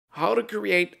How to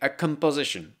create a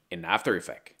composition in After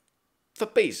Effects. The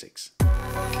basics.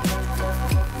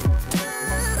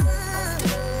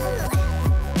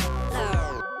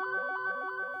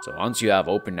 So once you have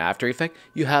opened After Effects,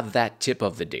 you have that tip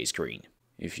of the day screen.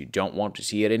 If you don't want to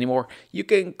see it anymore, you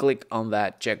can click on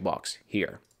that checkbox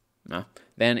here.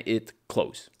 Then it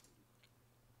close.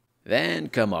 Then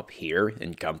come up here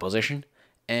in Composition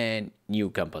and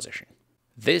New Composition.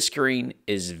 This screen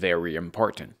is very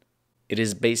important. It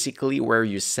is basically where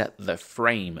you set the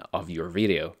frame of your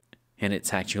video, and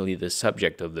it's actually the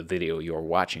subject of the video you're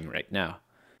watching right now.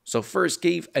 So first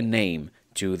give a name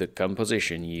to the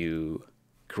composition you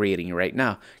creating right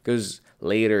now, because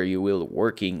later you will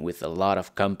working with a lot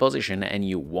of composition and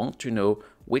you want to know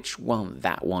which one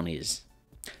that one is.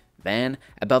 Then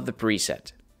about the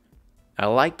preset. I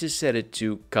like to set it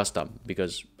to custom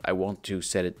because I want to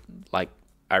set it like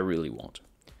I really want.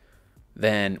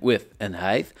 Then width and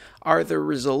height are the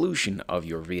resolution of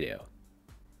your video.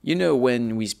 You know,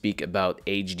 when we speak about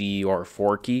HD or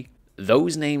 4K,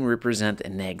 those names represent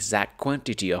an exact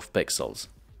quantity of pixels.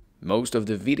 Most of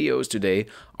the videos today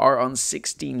are on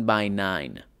 16 by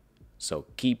 9, so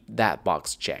keep that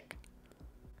box checked.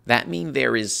 That means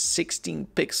there is 16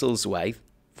 pixels width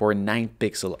for 9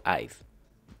 pixel height.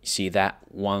 You see that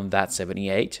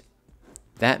 1.78?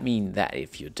 That means that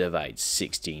if you divide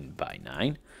 16 by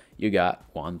 9, you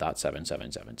got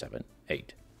 1.77778.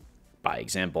 By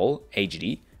example,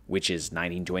 HD, which is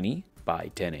 1920 by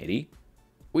 1080,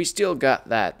 we still got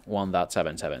that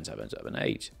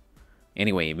 1.77778.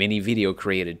 Anyway, many video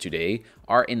created today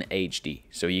are in HD,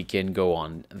 so you can go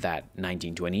on that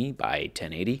 1920 by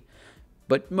 1080.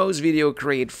 But most video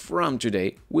created from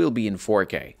today will be in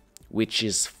 4K, which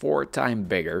is 4 times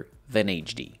bigger than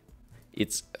HD.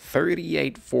 It's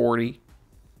 3840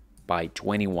 by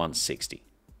 2160.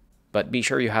 But be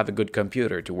sure you have a good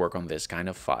computer to work on this kind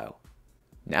of file.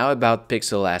 Now about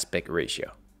pixel aspect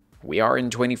ratio. We are in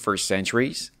 21st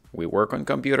centuries, we work on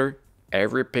computer,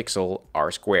 every pixel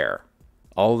are square.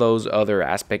 All those other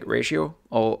aspect ratio,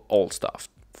 all old stuff,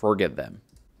 forget them.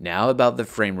 Now about the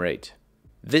frame rate.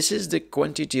 This is the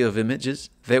quantity of images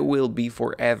there will be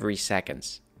for every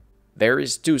seconds. There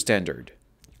is two standard,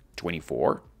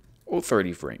 24 or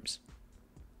 30 frames.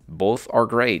 Both are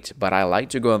great, but I like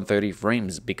to go on 30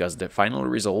 frames because the final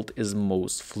result is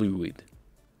most fluid.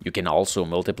 You can also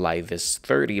multiply this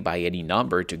 30 by any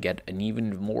number to get an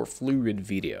even more fluid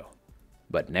video.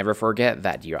 But never forget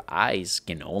that your eyes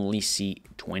can only see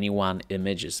 21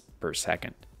 images per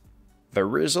second. The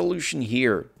resolution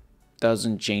here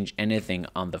doesn't change anything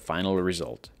on the final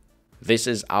result. This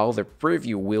is how the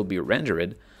preview will be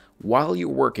rendered while you're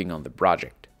working on the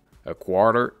project. A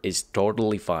quarter is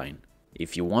totally fine.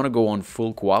 If you want to go on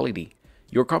full quality,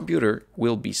 your computer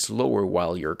will be slower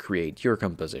while you create your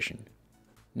composition.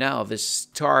 Now the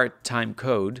start time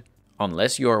code,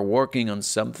 unless you are working on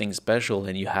something special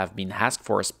and you have been asked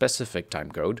for a specific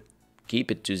time code, keep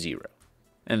it to 0.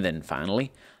 And then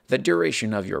finally, the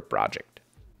duration of your project.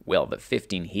 Well, the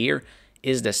 15 here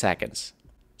is the seconds.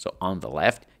 So on the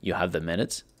left, you have the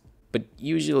minutes, but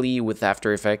usually with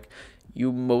After Effects,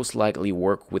 you most likely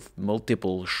work with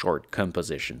multiple short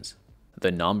compositions.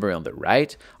 The number on the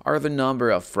right are the number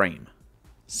of frames.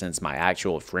 Since my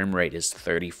actual frame rate is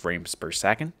 30 frames per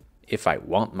second, if I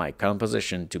want my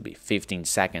composition to be 15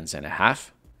 seconds and a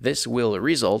half, this will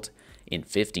result in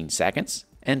 15 seconds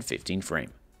and 15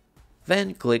 frames.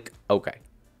 Then click OK.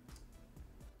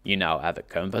 You now have a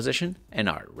composition and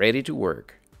are ready to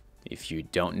work. If you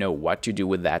don't know what to do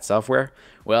with that software,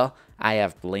 well, I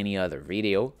have plenty other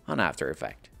video on After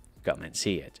Effects. Come and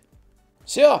see it.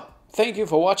 So, thank you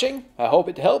for watching. I hope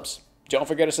it helps. Don't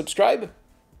forget to subscribe.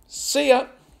 See ya!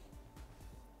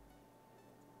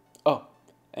 Oh,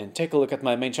 and take a look at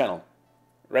my main channel.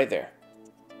 Right there.